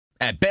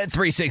At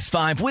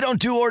Bet365, we don't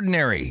do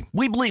ordinary.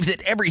 We believe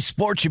that every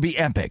sport should be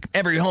epic.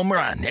 Every home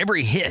run,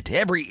 every hit,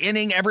 every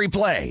inning, every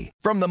play.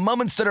 From the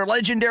moments that are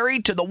legendary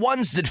to the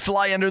ones that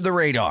fly under the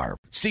radar.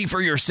 See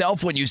for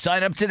yourself when you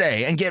sign up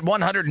today and get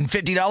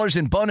 $150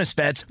 in bonus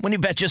bets when you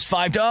bet just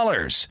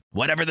 $5.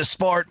 Whatever the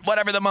sport,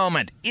 whatever the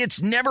moment,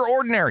 it's never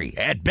ordinary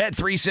at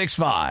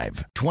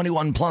Bet365.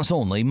 21 plus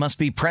only. Must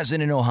be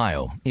present in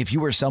Ohio. If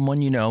you or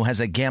someone you know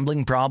has a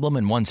gambling problem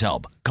and wants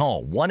help,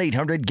 call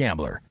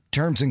 1-800-GAMBLER.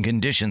 Terms and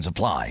conditions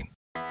apply.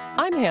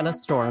 I'm Hannah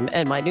Storm,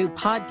 and my new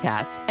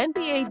podcast,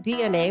 NBA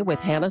DNA with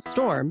Hannah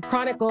Storm,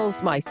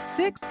 chronicles my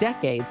 6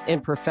 decades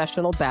in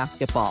professional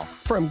basketball.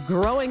 From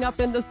growing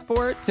up in the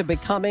sport to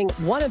becoming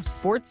one of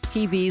sports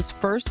TV's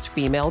first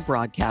female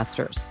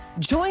broadcasters.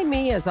 Join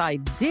me as I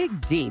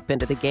dig deep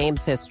into the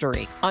game's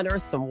history,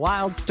 unearth some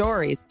wild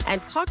stories,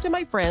 and talk to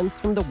my friends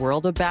from the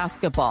world of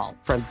basketball,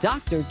 from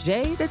Dr.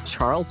 J to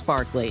Charles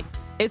Barkley.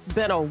 It's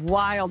been a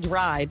wild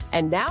ride,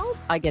 and now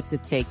I get to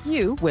take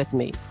you with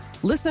me.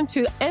 Listen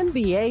to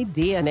NBA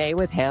DNA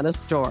with Hannah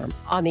Storm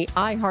on the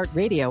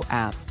iHeartRadio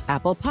app,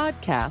 Apple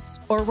Podcasts,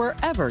 or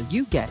wherever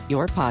you get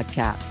your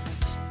podcasts.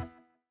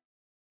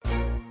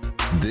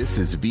 This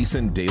is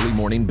VSiN Daily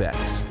Morning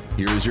Bets.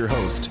 Here is your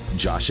host,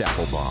 Josh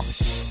Applebaum.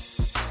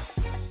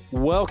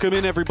 Welcome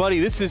in, everybody.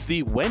 This is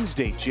the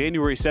Wednesday,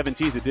 January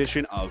 17th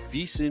edition of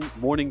VSiN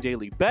Morning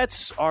Daily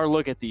Bets. Our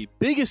look at the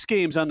biggest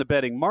games on the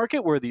betting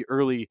market, where the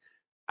early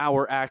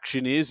hour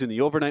action is in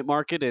the overnight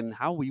market, and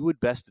how we would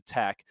best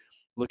attack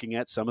looking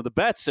at some of the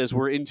bets as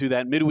we're into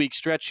that midweek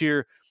stretch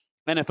here.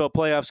 NFL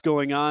playoffs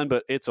going on,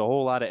 but it's a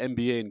whole lot of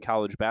NBA and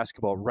college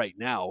basketball right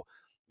now,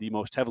 the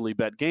most heavily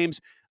bet games.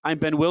 I'm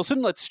Ben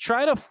Wilson. Let's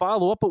try to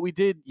follow up what we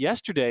did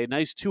yesterday.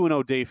 Nice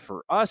 2-0 day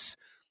for us.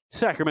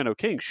 Sacramento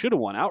Kings should have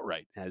won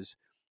outright as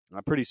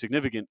pretty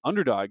significant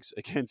underdogs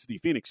against the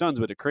Phoenix Suns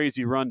with a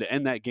crazy run to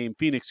end that game.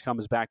 Phoenix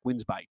comes back,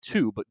 wins by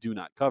 2, but do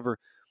not cover.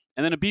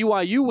 And then a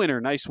BYU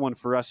winner, nice one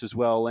for us as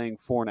well, laying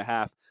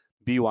 4.5.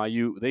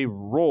 BYU, they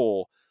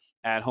roll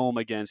at home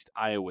against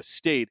Iowa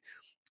State.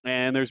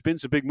 And there's been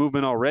some big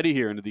movement already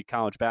here into the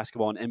college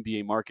basketball and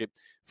NBA market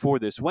for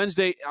this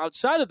Wednesday.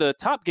 Outside of the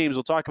top games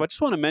we'll talk about, just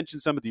want to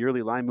mention some of the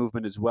early line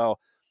movement as well.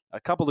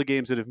 A couple of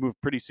games that have moved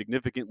pretty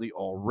significantly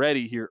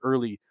already here,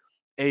 early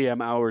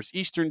AM hours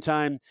Eastern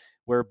time,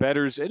 where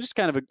bettors, and just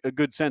kind of a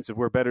good sense of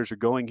where bettors are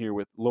going here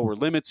with lower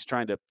limits,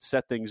 trying to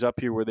set things up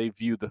here where they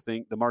view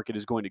the market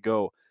is going to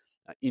go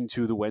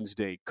into the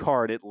Wednesday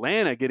card.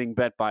 Atlanta getting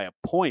bet by a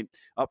point,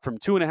 up from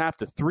 2.5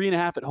 to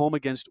 3.5 at home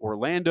against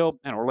Orlando,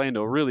 and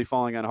Orlando really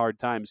falling on hard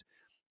times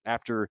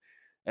after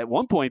at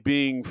one point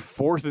being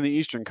 4th in the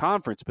Eastern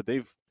Conference, but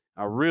they've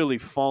really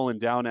fallen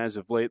down as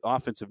of late.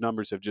 Offensive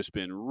numbers have just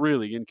been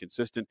really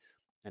inconsistent,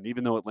 and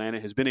even though Atlanta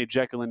has been a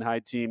Jekyll and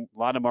Hyde team, a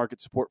lot of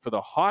market support for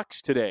the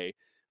Hawks today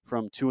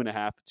from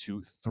 2.5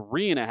 to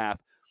 3.5.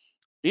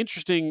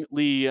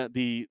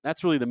 Interestingly,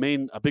 that's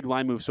really a big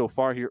line move so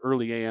far here,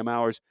 early AM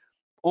hours.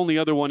 Only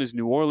other one is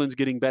New Orleans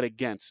getting bet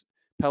against.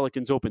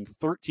 Pelicans open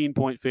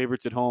 13-point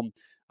favorites at home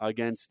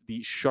against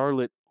the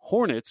Charlotte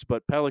Hornets,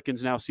 but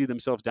Pelicans now see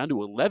themselves down to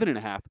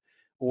 11.5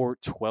 or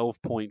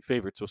 12-point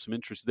favorites. So some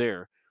interest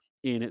there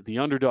in the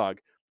underdog.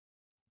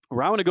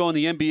 Where I want to go on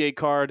the NBA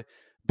card,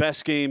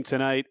 best game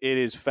tonight. It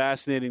is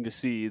fascinating to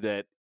see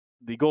that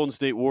the Golden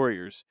State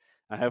Warriors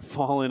have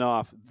fallen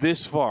off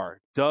this far.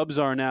 Dubs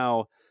are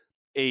now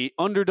a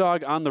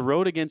underdog on the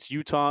road against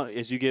Utah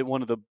as you get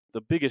one of the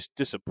biggest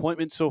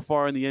disappointments so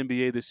far in the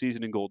NBA this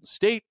season in Golden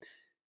State,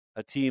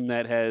 a team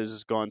that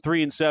has gone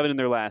 3-7 in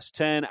their last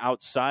 10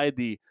 outside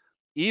the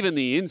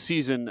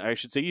in-season, I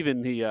should say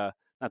even the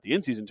not the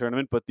in-season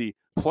tournament, but the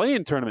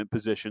play-in tournament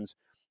positions.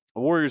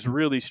 The Warriors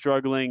really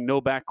struggling,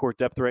 no backcourt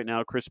depth right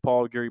now. Chris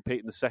Paul, Gary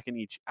Payton II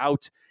each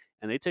out,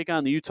 and they take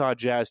on the Utah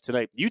Jazz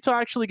tonight. Utah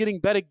actually getting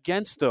bet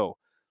against, though.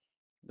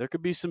 There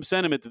could be some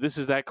sentiment that this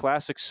is that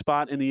classic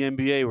spot in the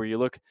NBA where you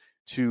look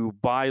to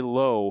buy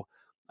low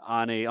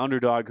on a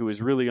underdog who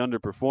has really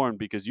underperformed,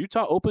 because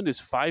Utah opened as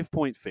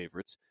 5-point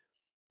favorites.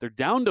 They're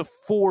down to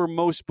 4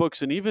 most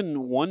books, and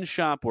even one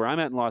shop where I'm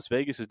at in Las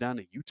Vegas is down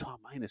to Utah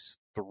minus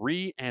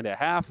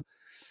 3.5.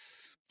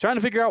 Trying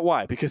to figure out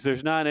why, because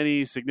there's not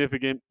any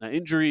significant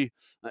injury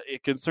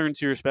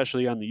concerns here,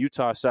 especially on the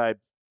Utah side.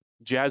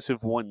 Jazz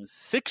have won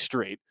 6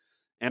 straight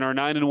and are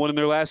 9-1 in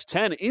their last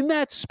 10. In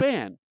that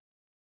span,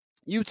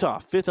 Utah,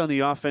 5th on the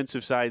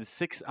offensive side,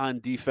 6th on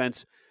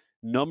defense,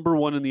 number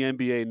 1 in the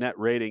NBA net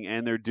rating,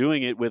 and they're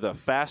doing it with a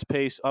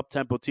fast-paced,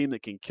 up-tempo team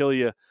that can kill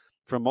you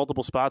from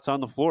multiple spots on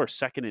the floor.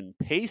 2nd in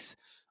pace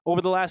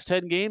over the last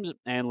 10 games,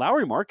 and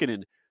Lauri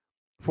Markkanen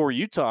for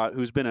Utah,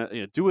 who's been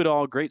a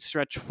do-it-all, great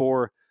stretch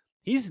for.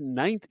 He's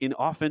 9th in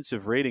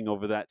offensive rating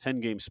over that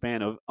 10-game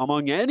span of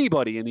among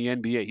anybody in the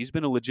NBA. He's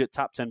been a legit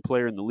top 10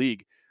 player in the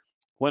league.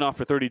 Went off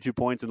for 32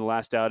 points in the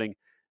last outing.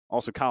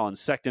 Also, Colin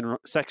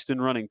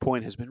Sexton running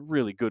point has been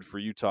really good for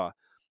Utah,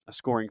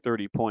 scoring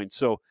 30 points.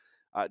 So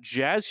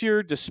Jazz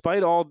here,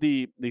 despite all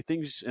the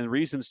things and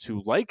reasons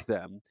to like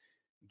them,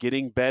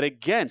 getting bet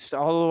against.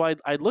 Although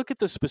I'd look at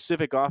the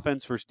specific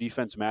offense versus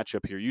defense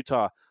matchup here.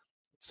 Utah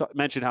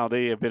mentioned how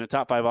they have been a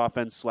top 5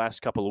 offense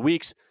last couple of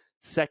weeks,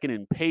 second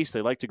in pace.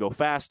 They like to go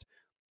fast.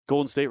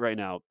 Golden State right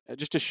now,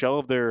 just a show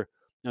of their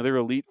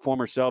elite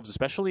former selves,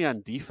 especially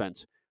on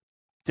defense.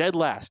 Dead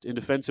last in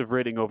defensive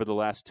rating over the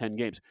last 10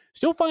 games.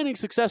 Still finding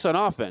success on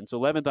offense,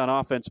 11th on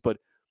offense, but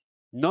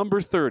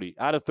number 30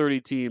 out of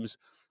 30 teams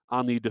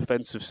on the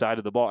defensive side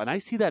of the ball. And I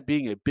see that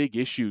being a big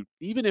issue,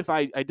 even if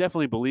I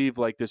definitely believe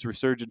like this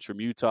resurgence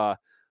from Utah.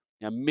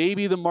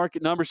 Maybe the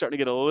market numbers starting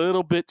to get a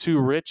little bit too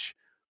rich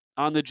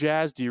on the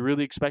Jazz. Do you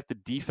really expect the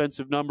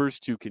defensive numbers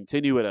to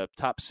continue at a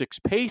top 6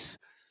 pace?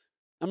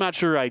 I'm not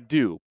sure I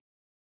do.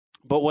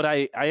 But what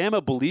I am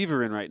a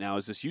believer in right now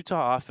is this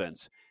Utah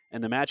offense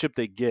and the matchup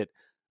they get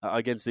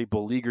against a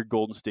beleaguered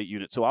Golden State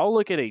unit. So I'll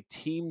look at a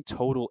team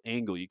total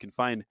angle. You can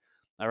find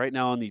right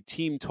now on the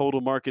team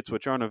total markets,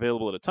 which aren't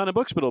available at a ton of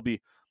books, but it'll be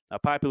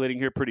populating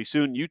here pretty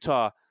soon.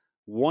 Utah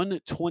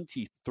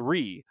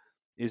 123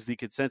 is the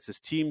consensus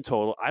team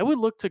total. I would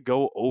look to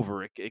go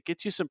over. It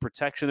gets you some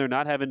protection there,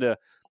 not having to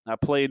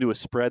play into a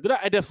spread that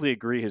I definitely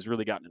agree has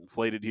really gotten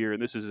inflated here.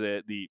 And this is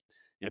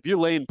if you're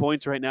laying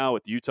points right now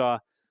with Utah,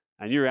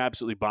 and you're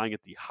absolutely buying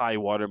at the high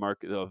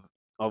watermark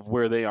of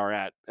where they are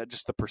at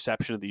just the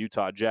perception of the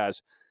Utah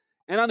Jazz.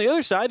 And on the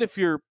other side, if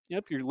you're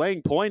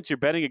laying points, you're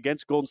betting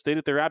against Golden State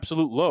at their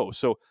absolute low.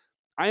 So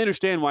I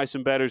understand why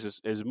some bettors,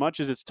 as much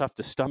as it's tough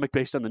to stomach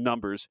based on the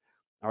numbers,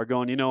 are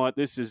going, you know what,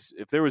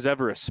 if there was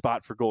ever a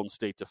spot for Golden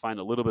State to find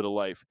a little bit of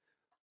life,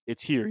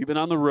 it's here. Even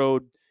on the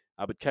road,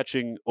 but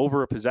catching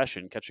over a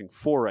possession, catching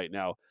 4 right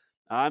now.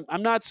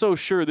 I'm not so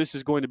sure this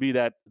is going to be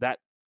that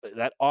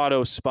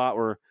auto spot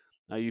where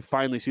you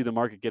finally see the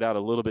market get out a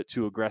little bit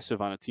too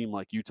aggressive on a team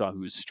like Utah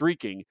who is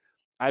streaking.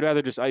 I'd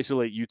rather just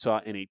isolate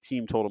Utah in a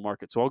team total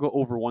market. So I'll go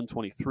over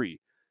 123,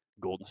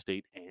 Golden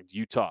State and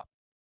Utah.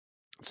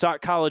 Let's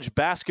talk college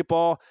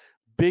basketball.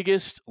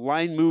 Biggest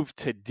line move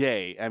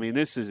today. I mean,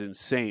 this is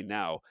insane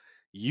now.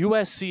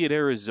 USC at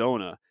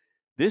Arizona.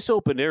 This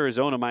opened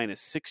Arizona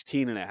minus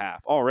 16.5.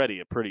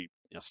 Already a pretty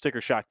sticker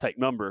shock type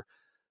number.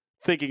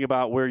 Thinking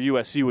about where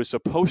USC was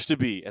supposed to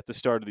be at the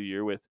start of the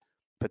year with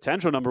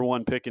potential number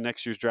 1 pick in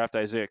next year's draft,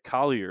 Isaiah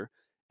Collier,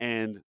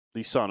 and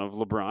the son of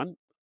LeBron,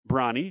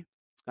 Bronny,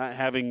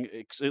 having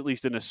at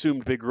least an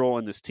assumed big role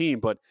in this team.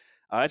 But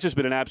it's just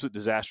been an absolute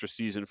disastrous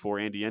season for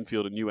Andy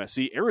Enfield and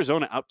USC.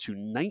 Arizona out to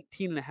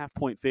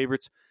 19.5-point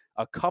favorites.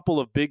 A couple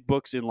of big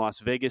books in Las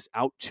Vegas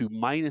out to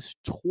minus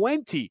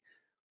 20.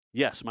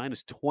 Yes,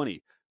 minus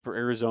 20 for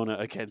Arizona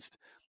against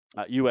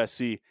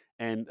USC.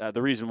 And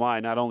the reason why,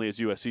 not only has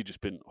USC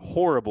just been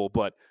horrible,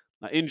 but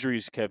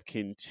injuries have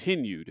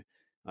continued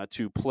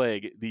to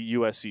plague the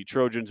USC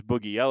Trojans.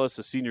 Boogie Ellis,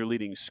 a senior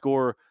leading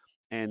scorer,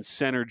 and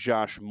center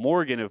Josh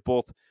Morgan have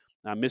both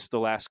missed the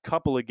last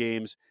couple of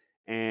games,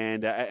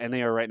 and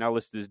they are right now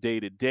listed as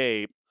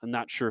day-to-day. I'm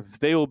not sure if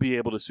they will be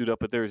able to suit up,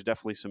 but there is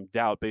definitely some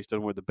doubt based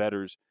on where the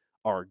bettors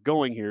are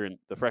going here. And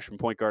the freshman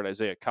point guard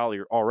Isaiah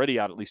Collier already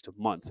out at least a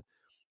month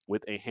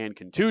with a hand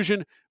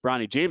contusion.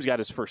 Bronny James got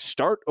his first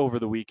start over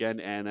the weekend,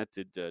 and that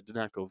did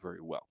not go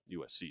very well.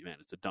 USC, man,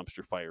 it's a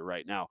dumpster fire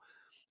right now.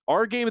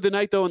 Our game of the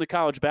night, though, in the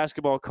college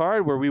basketball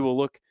card, where we will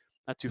look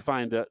to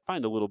find a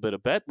little bit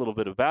of bet, a little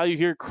bit of value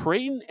here.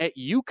 Creighton at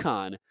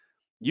UConn.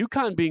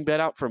 UConn being bet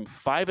out from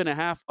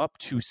 5.5 up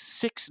to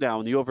 6 now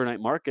in the overnight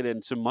market,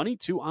 and some money,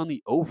 too, on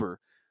the over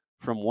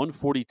from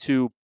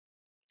 142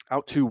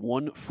 out to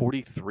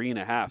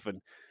 143.5.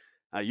 And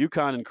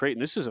UConn and Creighton,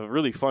 this is a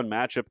really fun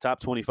matchup, top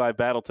 25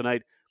 battle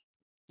tonight.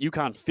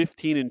 UConn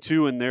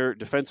 15-2 in their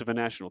defensive and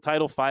national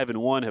title,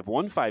 5-1, have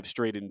won 5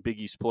 straight in Big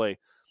East play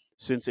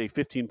since a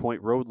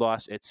 15-point road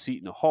loss at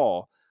Seton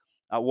Hall.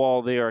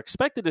 While they are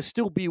expected to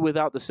still be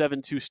without the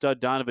 7-2 stud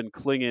Donovan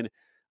Clingan,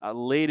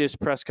 latest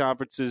press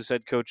conferences,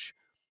 head coach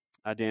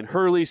Dan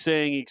Hurley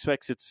saying he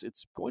expects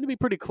it's going to be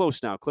pretty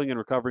close now. Clingan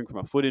recovering from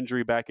a foot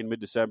injury back in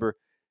mid-December.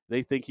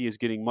 They think he is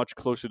getting much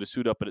closer to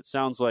suit up, but it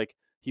sounds like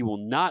he will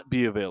not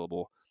be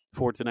available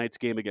for tonight's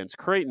game against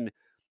Creighton,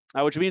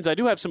 which means I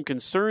do have some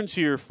concerns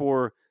here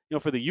for the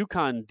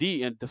UConn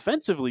D. And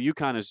defensively,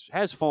 UConn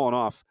has fallen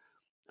off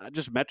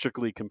just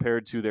metrically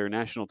compared to their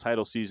national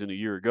title season a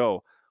year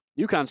ago.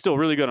 UConn's still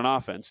really good on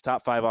offense,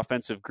 top 5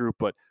 offensive group,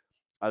 but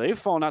they've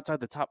fallen outside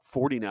the top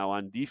 40 now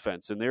on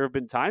defense. And there have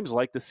been times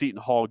like the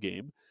Seton Hall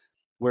game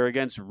where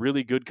against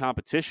really good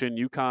competition,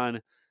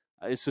 UConn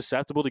is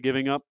susceptible to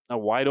giving up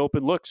wide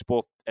open looks,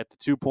 both at the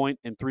 2-point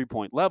and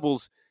 3-point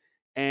levels.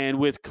 And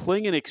with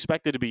Clingan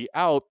expected to be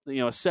out, a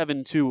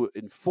 7-2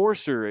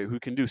 enforcer who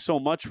can do so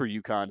much for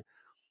UConn,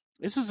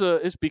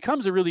 this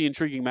becomes a really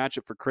intriguing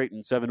matchup for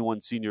Creighton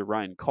 7-1 senior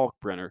Ryan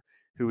Kalkbrenner,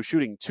 who was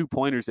shooting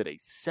 2-pointers at a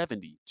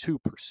 72%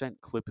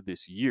 clip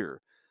this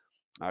year.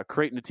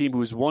 Creighton, a team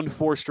who's won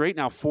 4 straight,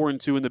 now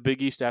 4-2 in the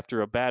Big East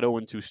after a bad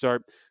 0-2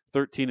 start,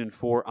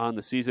 13-4 on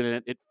the season.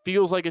 And it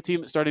feels like a team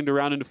that's starting to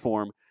round into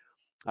form.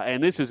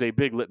 And this is a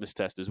big litmus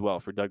test as well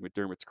for Doug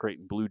McDermott's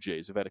Creighton Blue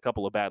Jays. They've had a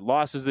couple of bad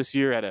losses this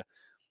year, had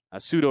a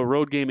pseudo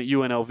road game at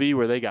UNLV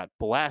where they got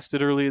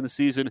blasted early in the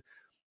season.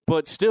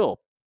 But still,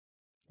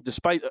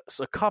 despite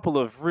a couple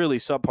of really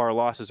subpar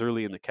losses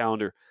early in the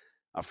calendar,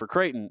 For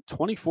Creighton,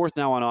 24th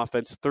now on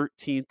offense,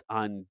 13th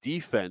on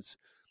defense,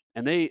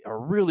 and they are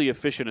really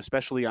efficient,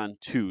 especially on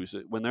twos.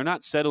 When they're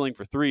not settling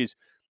for threes,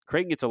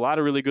 Creighton gets a lot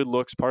of really good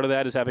looks. Part of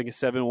that is having a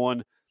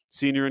 7-1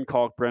 senior in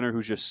Kalkbrenner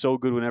who's just so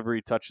good whenever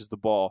he touches the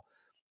ball.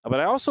 But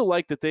I also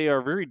like that they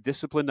are very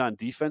disciplined on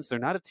defense. They're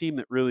not a team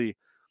that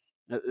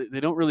they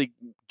don't really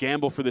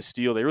gamble for the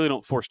steal. They really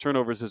don't force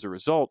turnovers as a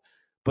result,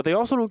 but they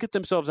also don't get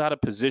themselves out of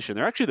position.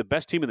 They're actually the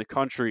best team in the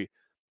country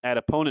at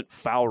opponent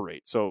foul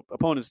rate. So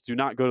opponents do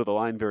not go to the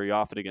line very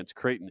often against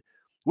Creighton,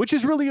 which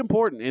is really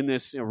important in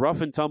this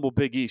rough and tumble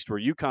Big East where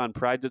UConn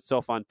prides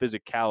itself on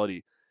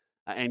physicality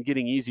and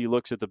getting easy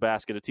looks at the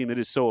basket, a team that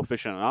is so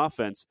efficient on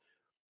offense.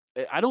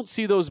 I don't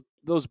see those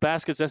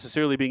baskets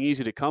necessarily being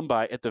easy to come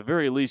by. At the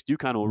very least,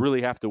 UConn will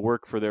really have to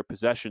work for their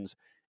possessions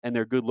and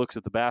their good looks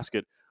at the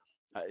basket.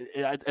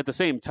 At the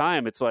same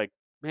time, it's like,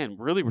 man,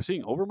 really, we're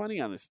seeing over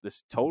money on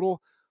this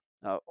total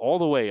all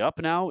the way up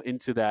now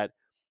into that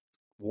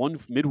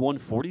mid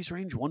 140s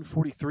range,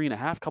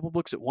 143.5. Couple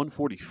books at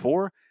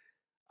 144.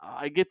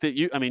 I get that.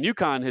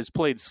 UConn has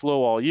played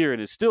slow all year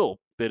and has still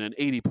been an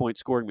 80-point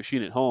scoring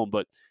machine at home,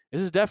 but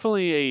this is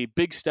definitely a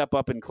big step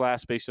up in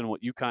class based on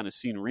what UConn has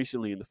seen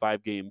recently in the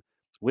 5-game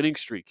winning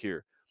streak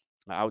here.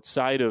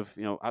 Outside of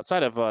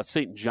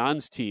St.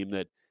 John's team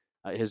that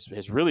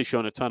has really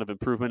shown a ton of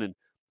improvement and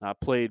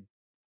played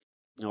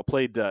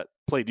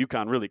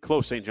UConn really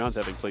close. St. John's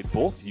having played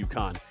both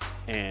UConn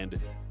and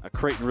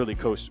Creighton really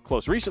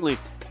close recently.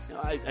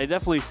 I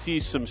definitely see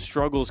some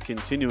struggles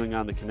continuing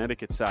on the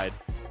Connecticut side,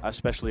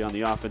 especially on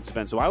the offensive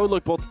end. So I would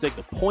look both to take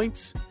the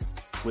points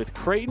with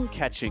Creighton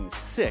catching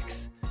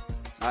 6,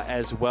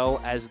 as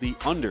well as the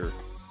under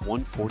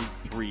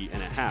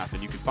 143.5.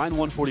 And you can find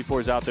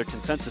 144s out there.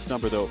 Consensus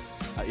number, though,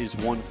 is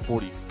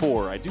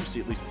 144. I do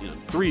see at least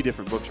 3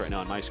 different books right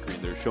now on my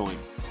screen that are showing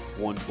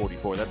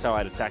 144. That's how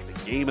I'd attack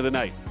the game of the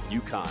night,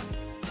 UConn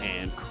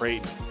and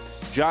Creighton.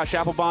 Josh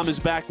Applebaum is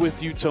back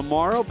with you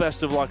tomorrow.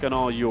 Best of luck on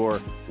all your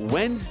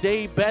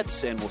Wednesday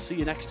bets, and we'll see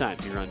you next time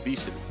here on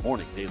VSiN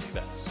Morning Daily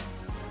Bets.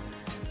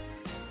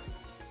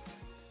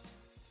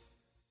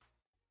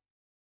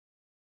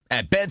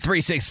 At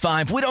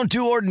Bet365, we don't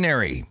do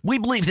ordinary. We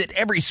believe that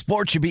every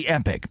sport should be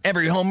epic.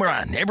 Every home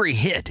run, every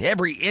hit,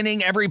 every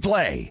inning, every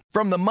play.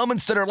 From the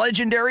moments that are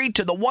legendary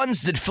to the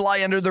ones that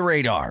fly under the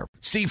radar.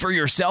 See for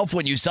yourself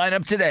when you sign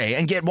up today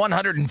and get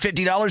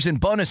 $150 in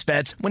bonus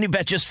bets when you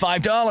bet just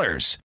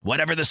 $5.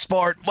 Whatever the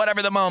sport,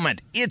 whatever the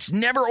moment, it's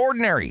never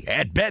ordinary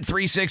at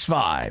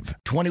Bet365.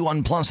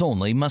 21 plus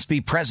only. Must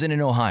be present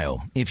in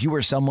Ohio. If you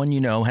or someone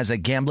you know has a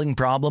gambling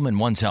problem and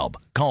wants help,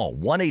 call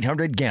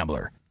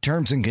 1-800-GAMBLER.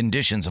 Terms and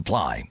conditions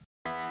apply.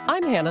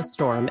 I'm Hannah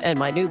Storm, and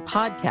my new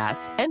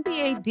podcast,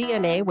 NBA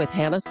DNA with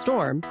Hannah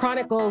Storm,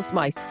 chronicles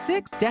my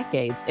 6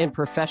 decades in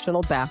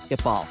professional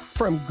basketball.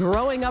 From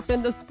growing up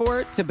in the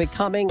sport to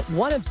becoming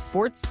one of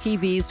sports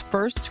TV's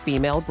first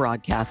female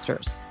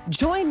broadcasters.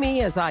 Join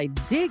me as I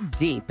dig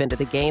deep into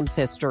the game's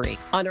history,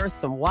 unearth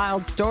some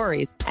wild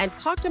stories, and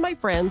talk to my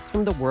friends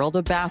from the world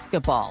of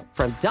basketball,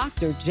 from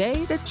Dr.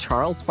 J to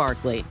Charles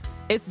Barkley.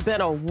 It's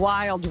been a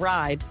wild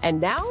ride,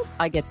 and now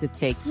I get to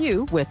take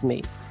you with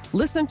me.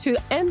 Listen to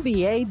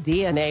NBA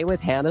DNA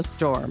with Hannah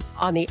Storm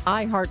on the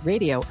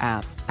iHeartRadio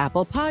app,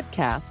 Apple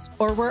Podcasts,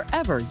 or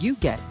wherever you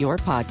get your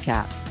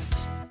podcasts.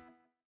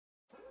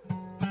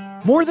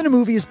 More Than a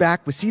Movie is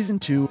back with Season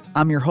 2.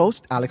 I'm your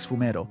host, Alex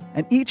Fumero,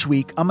 and each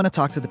week I'm going to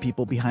talk to the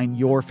people behind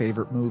your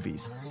favorite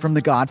movies. From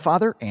The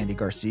Godfather, Andy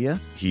Garcia.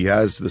 He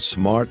has the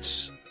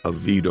smarts of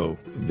Vito,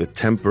 the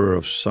temper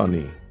of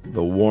Sonny,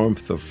 the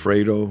warmth of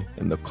Fredo,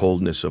 and the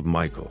coldness of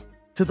Michael.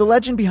 To the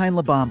legend behind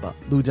La Bamba,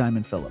 Lou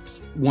Diamond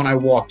Phillips. When I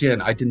walked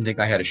in, I didn't think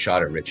I had a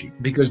shot at Richie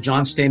because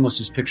John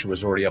Stamos' picture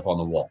was already up on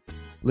the wall.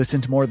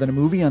 Listen to More Than a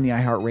Movie on the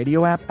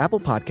iHeartRadio app, Apple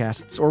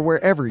Podcasts, or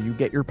wherever you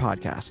get your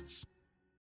podcasts.